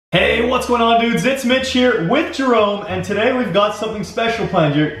Hey, what's going on, dudes? It's Mitch here with Jerome, and today we've got something special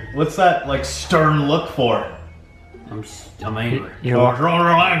planned. What's that, like, stern look for? I'm angry. Your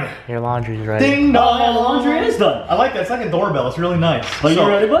laundry's ready. Ding dong! Oh, laundry is done. I like that. It's like a doorbell. It's really nice. Are you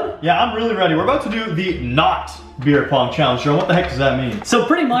ready, bud? Yeah, I'm really ready. We're about to do the Not Beer Pong challenge. Jerome, what the heck does that mean? So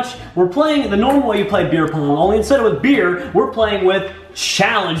pretty much, we're playing the normal way you play beer pong, only instead of with beer, we're playing with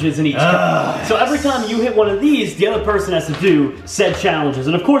challenges in each cup. So every time you hit one of these, the other person has to do said challenges.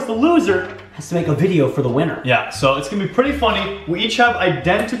 And of course, the loser has to make a video for the winner. Yeah, so it's gonna be pretty funny. We each have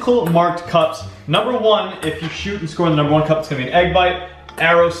identical marked cups. Number one, if you shoot and score in the number one cup, it's gonna be an egg bite,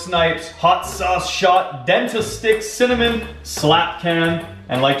 arrow snipes, hot sauce shot, dentist sticks, cinnamon, slap can,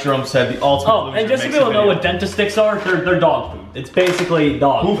 and like Jerome said, the ultimate loser. Oh, and just so people know what dentist sticks are, they're dog food. It's basically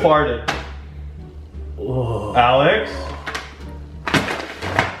dog food. Who farted? Oh. Alex?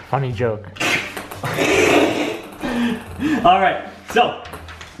 Funny joke. Alright, so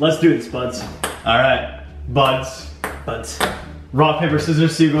let's do this, buds. Alright, buds. Rock, paper,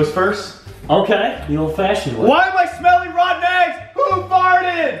 scissors, see who goes first? Okay, the old-fashioned way. Why am I smelling rotten eggs? Who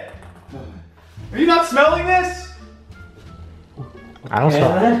farted? Are you not smelling this? I don't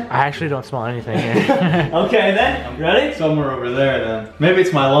smell. Then. I actually don't smell anything here. Okay then, you ready? Somewhere over there then. Maybe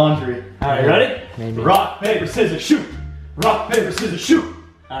it's my laundry. Alright, ready? Maybe. Rock, paper, scissors, shoot! Rock, paper, scissors, shoot!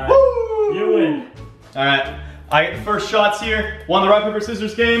 Alright, Woo! you win. Alright, I get the first shots here. Won the rock, paper,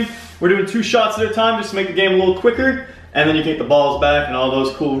 scissors game. We're doing 2 shots at a time just to make the game a little quicker. And then you get the balls back and all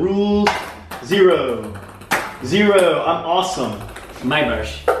those cool rules. 0. 0. I'm awesome. My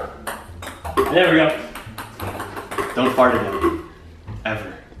brush. There we go. Don't fart again.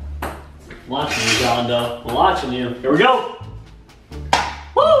 Ever. Watching you, John Doe. I'm watching you. Here we go.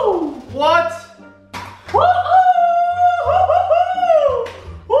 Woo! What? Woo!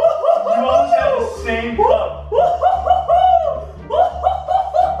 You always have the same cup.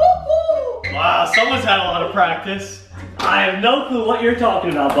 Wow, someone's had a lot of practice. I have no clue what you're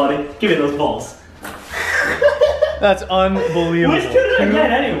talking about, buddy. Give me those balls. That's unbelievable. Which two did I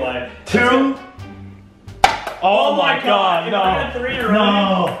get anyway? 2. Oh my god, If no. I had 3 already,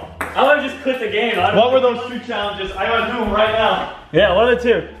 No. I would have just quit the game. What were those 2 challenges? I gotta do them right now. Yeah, what are the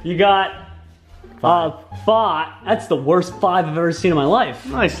 2? You got 5. That's the worst 5 I've ever seen in my life.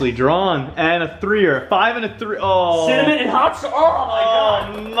 Nicely drawn. And a 3er. 5 and a 3. Oh. Cinnamon and hot sauce. Oh my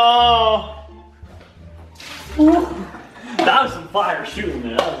god. Oh no. That was some fire shooting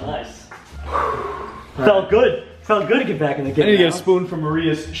there. That was nice. Felt good. Felt good to get back in the game. I need to get a now. spoon from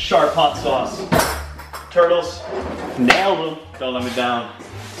Maria's sharp hot sauce. Turtles. Nailed them. Don't let me down.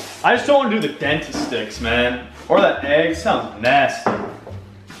 I just don't want to do the dentist sticks, man. Or that egg. Sounds nasty.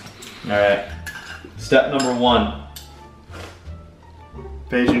 Alright. Step number 1.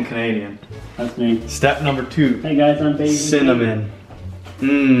 Beijing Canadian. That's me. Step number 2. Hey guys, I'm Beijing. Cinnamon.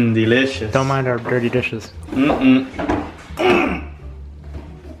 Mmm, delicious. Don't mind our dirty dishes. Mm-mm. Mm.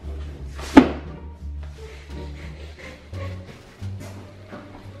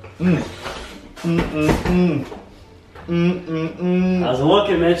 Mm-mm-mm. Mm-mm-mm. How's it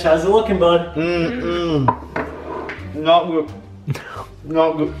looking, Mitch? How's it looking, bud? Mm-mm. Not good.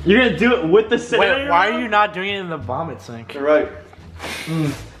 Not good. You're gonna do it with the cinnamon? Wait, why are you not doing it in the vomit sink? You're right.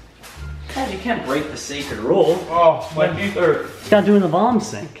 Mm. God, you can't break the sacred rule. Oh, my teeth hurt. Gotta do it in the vom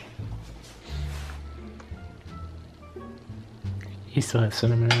sink. You still have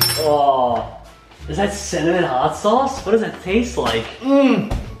cinnamon in it. Oh. Is that cinnamon hot sauce? What does that taste like? Mmm.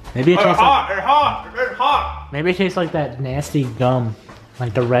 Maybe it It's tastes hot. It's hot. It's hot. like, maybe it tastes like that nasty gum.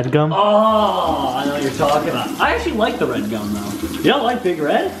 Like the red gum. Oh, I know what you're talking about. I actually like the red gum though. You don't like Big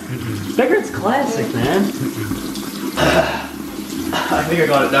Red? Big Red's classic, man. I think I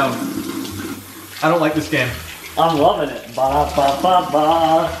got it down. I don't like this game. I'm loving it. Ba ba ba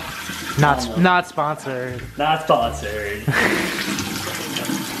ba. Not sponsored. Not sponsored.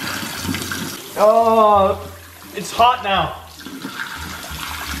 Oh, it's hot now.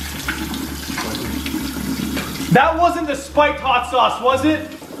 That wasn't the spiked hot sauce, was it?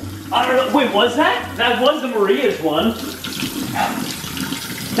 I don't know. Wait, was that? That was the Maria's one.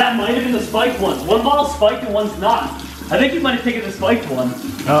 That might have been the spiked one. One bottle's spiked and one's not. I think you might have taken the spiked one.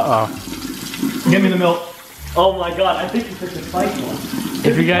 Uh-oh. Give me the milk. Oh my god, I think you took the spiked one.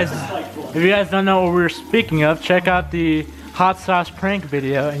 If you guys don't know what we were speaking of, check out the hot sauce prank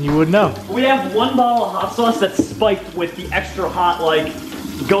video and you would know. We have 1 bottle of hot sauce that's spiked with the extra hot, like,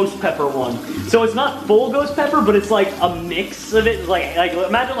 ghost pepper one. So it's not full ghost pepper, but it's like a mix of it. It's like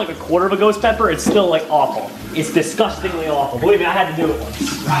imagine like a quarter of a ghost pepper. It's still like awful. It's disgustingly awful. Believe me, I had to do it once.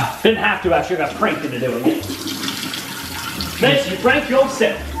 Didn't have to, actually. I got pranked into doing it. Mitch, you pranked your own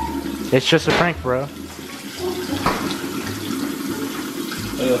self. It's just a prank, bro.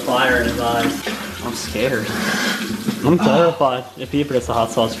 Look at the fire in his eyes. I'm scared. I'm terrified if he gets the hot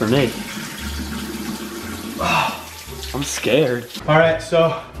sauce for me. I'm scared. All right,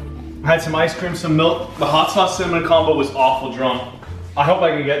 so I had some ice cream, some milk. The hot sauce cinnamon combo was awful drunk. I hope I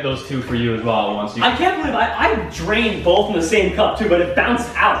can get those two for you as well once you... I can't believe I drained both in the same cup too, but it bounced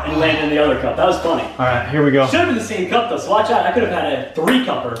out and landed in the other cup. That was funny. All right, here we go. Should have been the same cup though, so watch out. I could have had a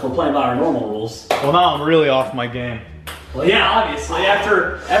 3-cupper if we're playing by our normal rules. Well, now I'm really off my game. Well, yeah, obviously.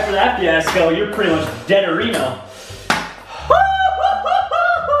 After that fiasco, you're pretty much dead-erino.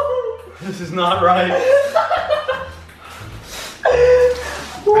 This is not right.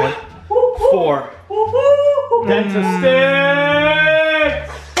 4. Dentist.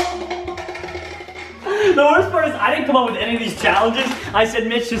 The worst part is I didn't come up with any of these challenges. I said,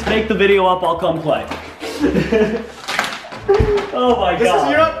 Mitch, just make the video up, I'll come play. Oh my god.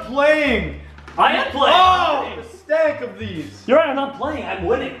 You're not playing. I am playing. Oh, a stack of these. You're right, I'm not playing. I'm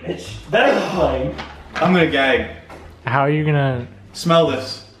winning, Mitch. Better than playing. I'm gonna gag. How are you gonna... Smell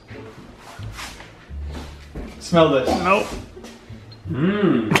this. Smell this. Nope.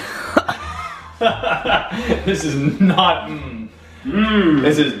 Mmm. This is not mmm. Mmm.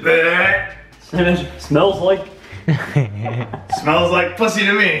 This is bleh. Smells like... Smells like pussy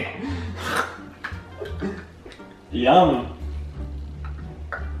to me. Yum.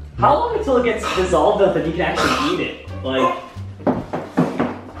 How long until it gets dissolved enough that you can actually eat it? Like...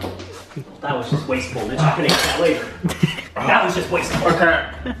 That was just wasteful, Mitch. I could have eaten that later. That was just wasteful. Okay.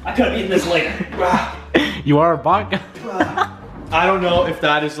 I could have eaten this later. You are a bot? I don't know if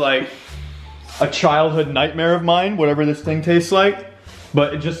that is like a childhood nightmare of mine, whatever this thing tastes like,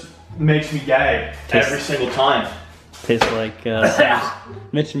 but it just makes me gag every single time. Tastes like,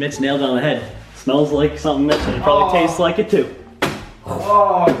 Mitch nailed it on the head. Smells like something Mitch, and it probably tastes like it too.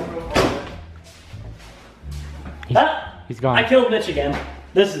 Oh. He's gone. I killed Mitch again.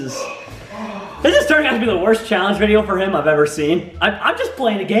 This is turning out to be the worst challenge video for him I've ever seen. I'm just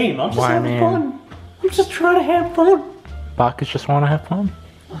playing a game. I'm just having fun. I'm just trying to have fun. Bacchus just wanna have fun.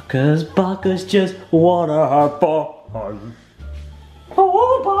 Bacchus just wanna have fun.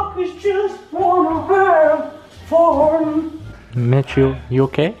 Oh, Bacchus just wanna have fun. Mitch, you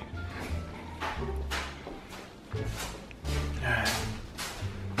okay?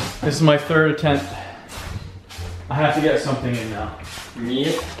 This is my 3rd attempt. I have to get something in now.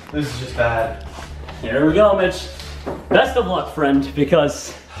 Yep. This is just bad. Here we go, Mitch. Best of luck, friend,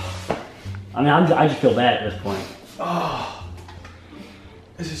 because I mean, I just feel bad at this point. Oh,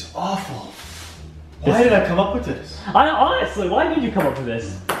 this is awful. Why did I come up with this? Honestly, why did you come up with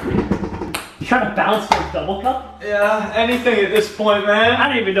this? You trying to bounce for a double cup? Yeah, anything at this point, man. I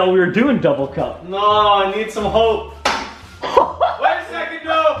didn't even know we were doing double cup. No, I need some hope. Wait a second,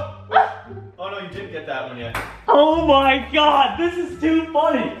 no. Wait. Oh no, you didn't get that one yet. Oh my god, this is too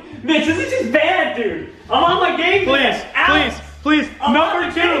funny. Mitch, this is just bad, dude. I'm on my game. Please,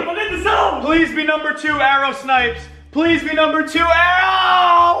 number 2. I'm in the zone. Please be number 2, Arrow Snipes. Please be number 2,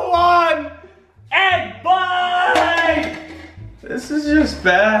 Arrow 1. Egg bite. This is just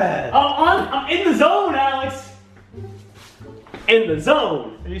bad. I'm in the zone, Alex. In the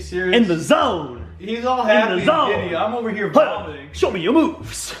zone. Are you serious? In the zone. He's all happy In the zone. and giddy. I'm over here vomiting. Show me your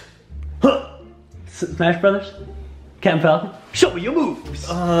moves. Smash Brothers? Captain Falcon? Show me your moves.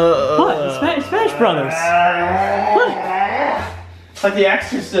 What? Smash Brothers. What? Like The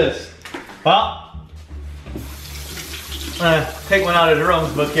Exorcist. Well, take one out of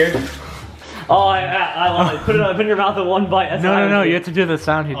Jerome's book here. Oh, I love it. Put it in your mouth in one bite. That's No, you have to do the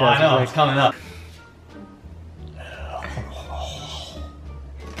sound he does. I know, Like, it's coming up.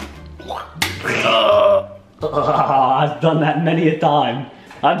 I've done that many a time.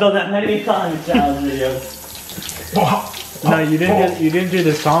 I've done that many times, challenge videos. no, you didn't do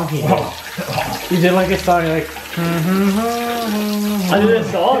the song he did. You did like a song, you're like... I did a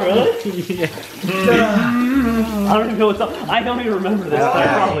song, really? Yeah. I don't even know what song. I don't even remember this, but I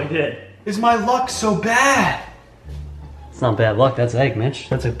probably did. Is my luck so bad? It's not bad luck, that's egg, Mitch.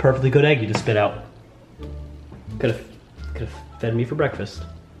 That's a perfectly good egg you just spit out. Could've fed me for breakfast.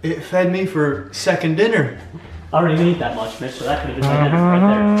 It fed me for second dinner. I don't even eat that much, Mitch, so that could have been my dinner right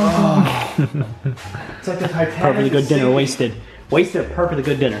there. Oh. It's like the Titanic. Perfectly good dinner wasted. Wasted a perfectly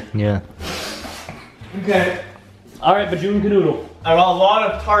good dinner. Yeah. Okay. Alright, Bajoon Canoodle. I got a lot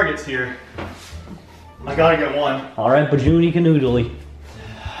of targets here. I gotta get one. Alright, Bajoony Canoodly.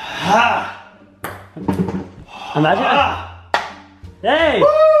 Ha! Imagine. Hey!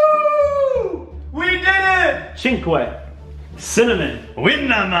 Woo! We did it! Cinque. Cinnamon.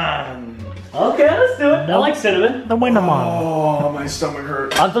 Winnaman! Okay, let's do it. I like cinnamon. The Winnaman. Oh, my stomach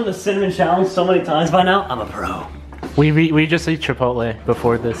hurts. I've done the cinnamon challenge so many times by now. I'm a pro. We just ate Chipotle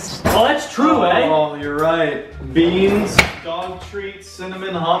before this. Oh, that's true, eh? Oh, you're right. Beans, dog treats,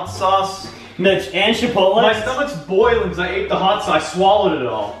 cinnamon, hot sauce. Mitch, and Chipotle. My stomach's boiling because I ate the hot sauce. I swallowed it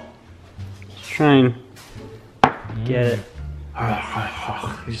all. Try and get it.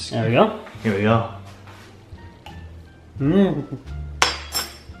 There we go. Here we go.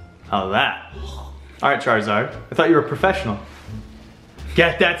 How's that? All right, Charizard. I thought you were a professional.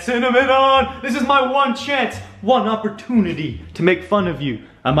 Get that cinnamon on! This is my one chance, one opportunity to make fun of you.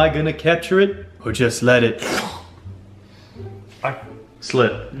 Am I gonna capture it or just let it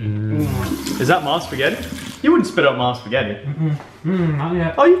slip? Is that mom spaghetti? You wouldn't spit out mom spaghetti. Not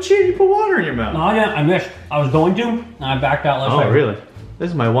yet. Oh, you cheated. You put water in your mouth. Not yet. I missed. I was going to, and I backed out last second. Really? This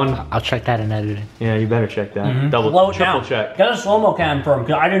is my one. I'll check that in editing. Yeah, you better check that. Double, Slow it triple down. check. Get a slow-mo cam for him,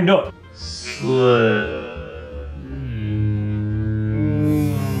 because I didn't do it. Slip.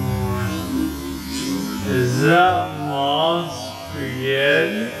 Is that mom's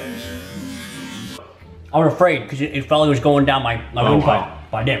spaghetti? I was afraid, because it felt like it was going down my windpipe,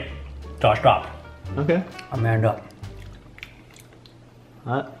 but I didn't. So I stopped. Okay. I manned up.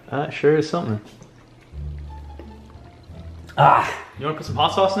 That sure is something. Ah. You want to put some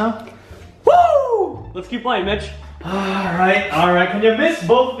hot sauce now? Woo! Let's keep playing, Mitch. Alright. Can you miss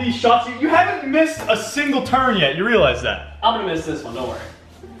both of these shots? You haven't missed a single turn yet. You realize that? I'm gonna miss this one, don't worry.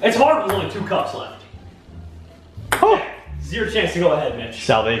 It's hard with only 2 cups left. Oh. Zero chance to go ahead, Mitch.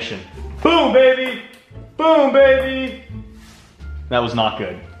 Salvation. Boom, baby! Boom, baby! That was not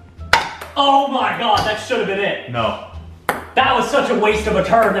good. Oh my god, that should have been it. No. That was such a waste of a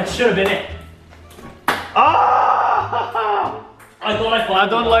turn, that should have been it. Ah! I thought I finally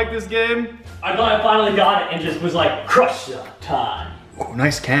don't like this game. I thought I finally got it and just was like, crush time. Oh,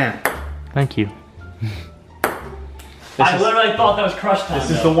 nice can. Thank you. I literally thought that was crush time.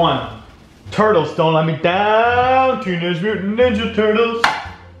 This is the one. Turtles, don't let me down. Teenage Mutant Ninja Turtles.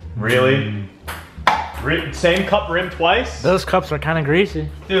 Really? Same cup rim twice? Those cups are kind of greasy.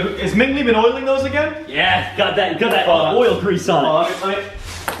 Dude, has Mingley been oiling those again? Yeah, got that oil grease on it.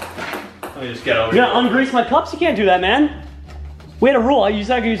 Let me just get over You here. gotta ungrease my cups? You can't do that, man. We had a rule. I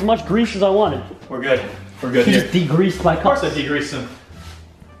could use as much grease as I wanted. We're good. We're good You here. just degreased my Of course cups. I degreased them.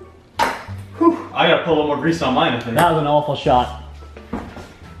 Whew. I gotta put a little more grease on mine, I think. That was an awful shot.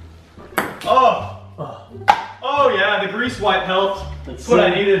 Oh yeah, the grease wipe helped. That's what I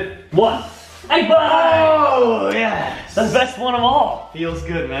needed. One. Hey, bye! Oh yes. That's the best one of all. Feels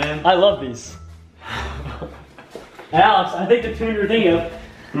good, man. I love these. Alex, I think the tune you're thinking of.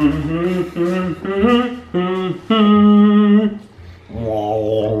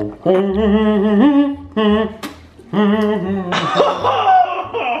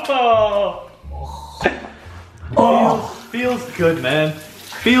 Feels good, man.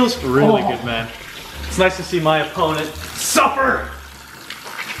 Feels really good, man. It's nice to see my opponent suffer.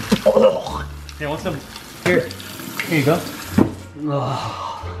 Here, want some? Here you go.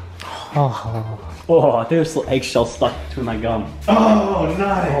 Oh, there's little eggshell stuck between my gum. Oh,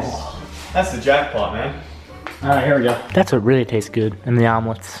 nice. That's the jackpot, man. All right, here we go. That's what really tastes good in the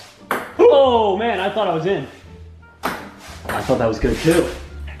omelets. Oh man, I thought I was in. I thought that was good too.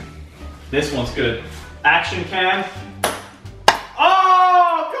 This one's good. Action cam.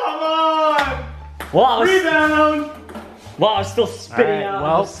 Oh, come on! Well, I was, Rebound! well, I was still spitting All right, out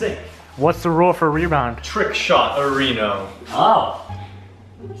well. of the sink. What's the rule for rebound? Trick shot, Areno. Oh,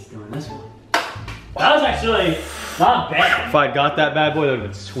 just doing this one. That was actually not bad. If I'd got that bad boy, that would have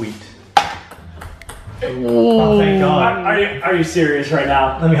been sweet. Oh, thank God. Are you serious right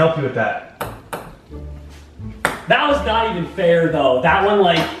now? Let me help you with that. That was not even fair though. That one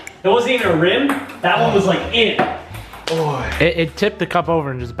like, it wasn't even a rim. That one was like in. Boy. It tipped the cup over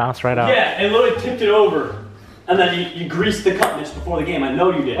and just bounced right out. Yeah, it literally tipped it over. And then you greased the cup just before the game. I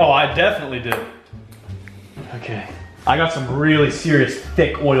know you did. Oh, I definitely did. Okay. I got some really serious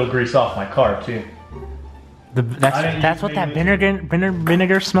thick oil grease off my car too. That's what that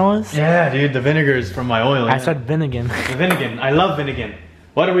vinegar smell is? Yeah, dude, the vinegar is from my oil. I said Vinnigan. The Vinnigan. I love Vinnigan.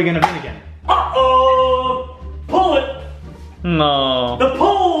 What are we gonna Vinnigan? Uh-oh! Pull it! No. The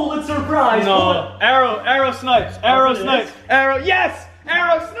pole! It's a surprise! Pull No. Arrow snipes. Arrow snipes. Arrow. Yes!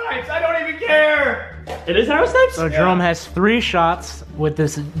 Arrow snipes. I don't even care. it! It is arrow snipes? So Jerome has 3 shots with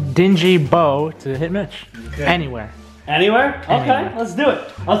this dingy bow to hit Mitch. Okay. Anywhere. Anywhere? Okay, Anywhere. let's do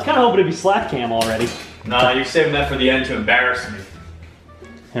it. I was kind of hoping it'd be slap cam already. Nah, you're saving that for the end to embarrass me.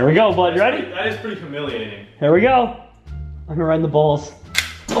 Here we go, bud. You ready? That is pretty humiliating. Here we go. I'm gonna run the balls.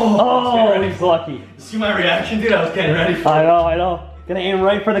 Oh, he's lucky. You see my reaction, dude? I was getting ready for it. I know. Gonna aim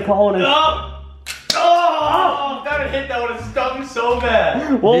right for the corner. Oh! Oh! That got hit, that would have stung so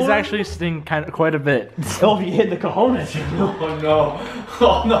bad. Well, These actually sting quite a bit. Oh, if you hit the cojones. Oh no.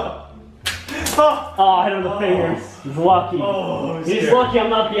 Oh no. Oh, Oh, I hit him in the fingers. He's lucky. Oh, He's lucky I'm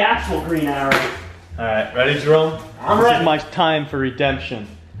not the actual Green Arrow. Alright, ready, Jerome? I'm This ready. is my time for redemption.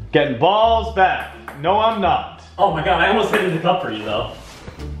 Getting balls back. No, I'm not. Oh my god, I almost hit in the cup for you though.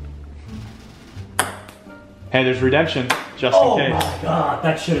 Hey, there's redemption, just Oh in case. my god,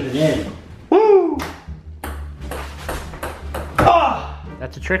 that should have been in. Woo! Ah!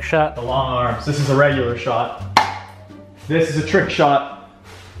 That's a trick shot. The long arms. This is a regular shot. This is a trick shot.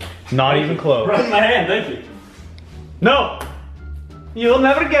 Not even close. Right in my hand, thank you. No! You'll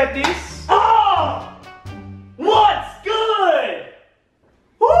never get this. Oh! What's good?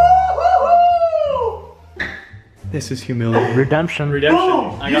 Woo-hoo-hoo! This is humiliating. Redemption. Redemption.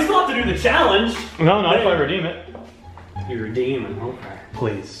 Boom! You still have to do the challenge. No, not if I redeem it. You redeem it, okay.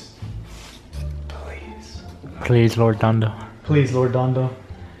 Please. Please. Please, Lord Dondo. Please, Lord Dondo.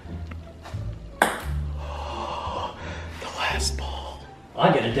 The last ball.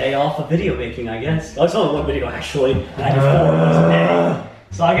 I get a day off of video making, I guess. Oh, it's only one video actually. And I do 4 of those a day.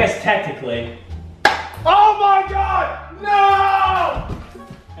 So I guess technically. Oh my god! No!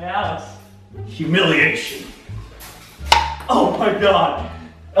 Hey Alex. Humiliation. Oh my god.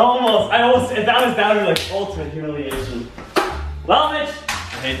 That was down to like ultimate humiliation. Well, Mitch, I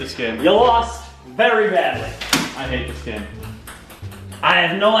hate this game. you lost very badly. I hate this game. I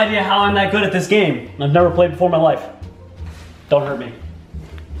have no idea how I'm that good at this game. I've never played before in my life. Don't hurt me.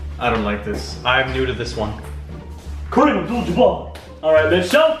 I don't like this. I'm new to this one. Kareem Abdul-Jabbar. All right, Mitch.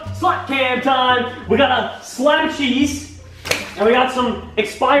 So, slot cam time. We got a slab of cheese, and we got some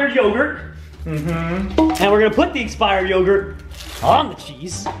expired yogurt. And we're gonna put the expired yogurt on the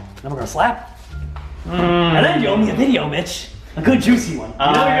cheese. Then we're gonna slap. And then you owe me a video, Mitch. A good juicy one. You know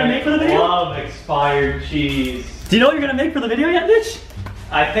what you're gonna make for the video? I love expired cheese. Do you know what you're gonna make for the video yet, Mitch?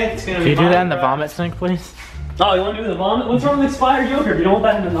 I think it's gonna Can be you do that in the Minecraft. vomit sink, please? Oh, you wanna do the vomit? What's wrong with expired yogurt? You don't want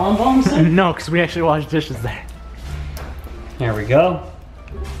that in the non-vomit thing? No, because we actually wash dishes there. There we go.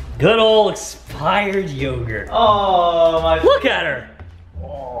 Good old expired yogurt. Oh my. Look at her.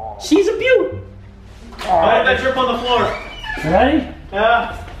 She's a beaut. I had that drip on the floor. Ready?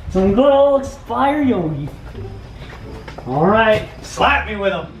 Yeah. Some good old expired yogi. All right. Slap me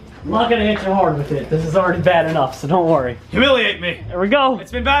with them. I'm not gonna hit you hard with it. This is already bad enough, so don't worry. Humiliate me. There we go.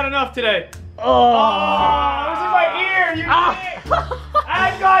 It's been bad enough today. Oh. Oh, it was in my ear. You dick.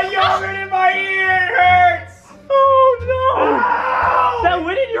 I've got yogurt in my ear. It hurts. Oh no. Ow! That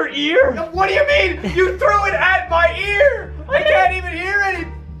went in your ear? What do you mean? You threw it at my ear. I can't even hear it.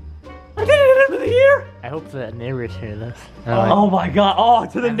 I didn't hit him in the ear. I hope the neighbors hear this. Oh my god. Oh,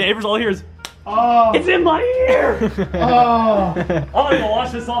 to the neighbors, all I hear is, Oh. it's in my ear. Oh. I'm gonna go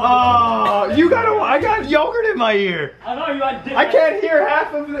wash this off. Oh. You got. I got yogurt in my ear. I know you got dip. I can't hear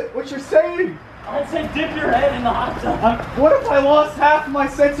half of what you're saying. I'd say dip your head in the hot tub. What if I lost half of my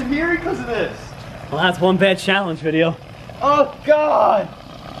sense of hearing because of this? Well, that's one bad challenge video. Oh God.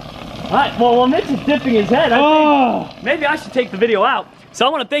 Alright, well, Mitch is dipping his head. I think maybe I should take the video out. So I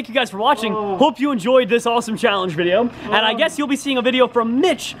want to thank you guys for watching. Hope you enjoyed this awesome challenge video. And I guess you'll be seeing a video from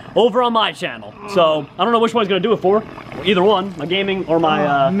Mitch over on my channel. So I don't know which one he's going to do it for. Either one, my gaming or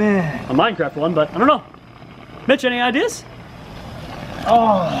my, my Minecraft one, but I don't know. Mitch, any ideas?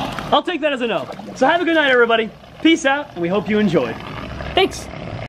 I'll take that as a no. So have a good night, everybody. Peace out, and we hope you enjoyed. Thanks.